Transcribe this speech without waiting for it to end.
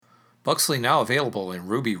Buxley now available in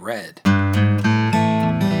ruby red.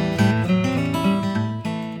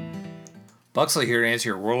 Buxley here to answer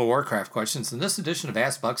your World of Warcraft questions in this edition of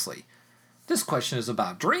Ask Buxley. This question is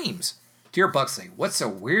about dreams. Dear Buxley, what's the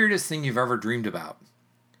weirdest thing you've ever dreamed about?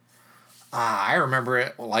 I remember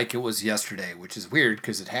it like it was yesterday, which is weird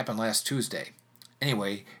because it happened last Tuesday.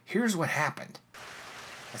 Anyway, here's what happened.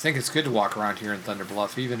 I think it's good to walk around here in Thunder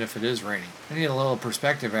Bluff, even if it is raining. I need a little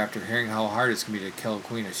perspective after hearing how hard it's going to be to kill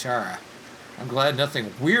Queen Ashara. I'm glad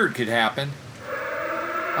nothing weird could happen.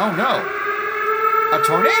 Oh no! A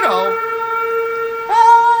tornado?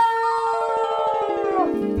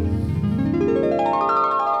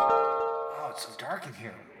 Oh, it's so dark in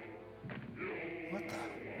here. What the?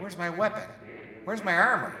 Where's my weapon? Where's my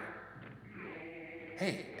armor?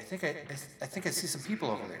 Hey, I think I see some people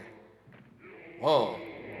over there. Whoa.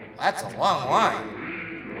 That's a long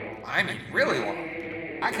line. I mean, really long.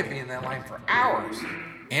 I could be in that line for hours.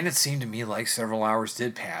 And it seemed to me like several hours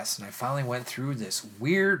did pass, and I finally went through this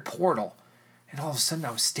weird portal, and all of a sudden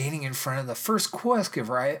I was standing in front of the first quest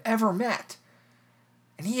giver I ever met.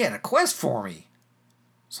 And he had a quest for me.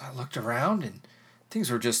 So I looked around, and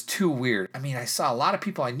things were just too weird. I mean, I saw a lot of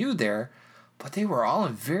people I knew there, but they were all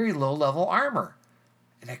in very low-level armor.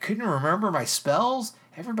 And I couldn't remember my spells.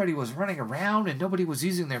 Everybody was running around and nobody was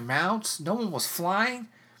using their mounts. No one was flying.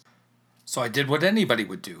 So I did what anybody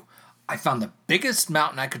would do. I found the biggest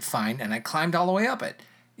mountain I could find and I climbed all the way up it.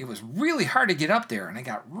 It was really hard to get up there and I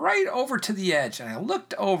got right over to the edge and I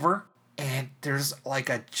looked over and there's like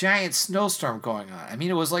a giant snowstorm going on. I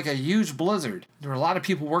mean, it was like a huge blizzard. There were a lot of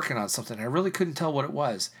people working on something. I really couldn't tell what it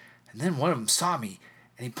was. And then one of them saw me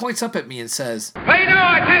and he points up at me and says, "Pay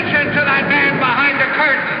no attention to that man behind the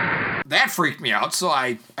curtain." That freaked me out, so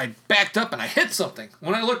I backed up and I hit something.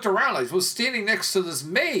 When I looked around, I was standing next to this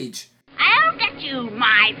mage. I'll get you,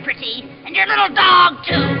 my pretty, and your little dog,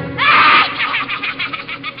 too.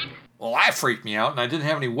 Well, that freaked me out, and I didn't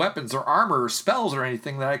have any weapons or armor or spells or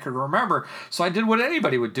anything that I could remember, so I did what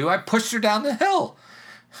anybody would do. I pushed her down the hill.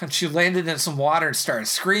 And she landed in some water and started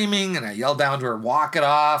screaming, and I yelled down to her, "Walk it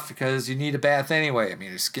off, because you need a bath anyway." I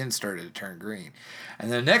mean, her skin started to turn green. And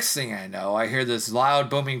the next thing I know, I hear this loud,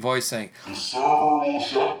 booming voice saying, "The server will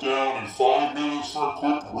shut down in 5 minutes for a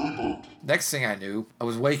quick reboot." Next thing I knew, I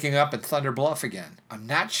was waking up in Thunder Bluff again. I'm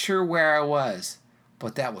not sure where I was,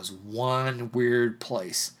 but that was one weird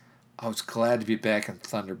place. I was glad to be back in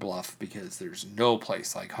Thunder Bluff because there's no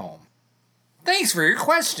place like home. Thanks for your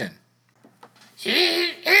question. He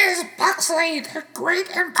is Buxley, the great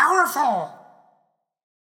and powerful.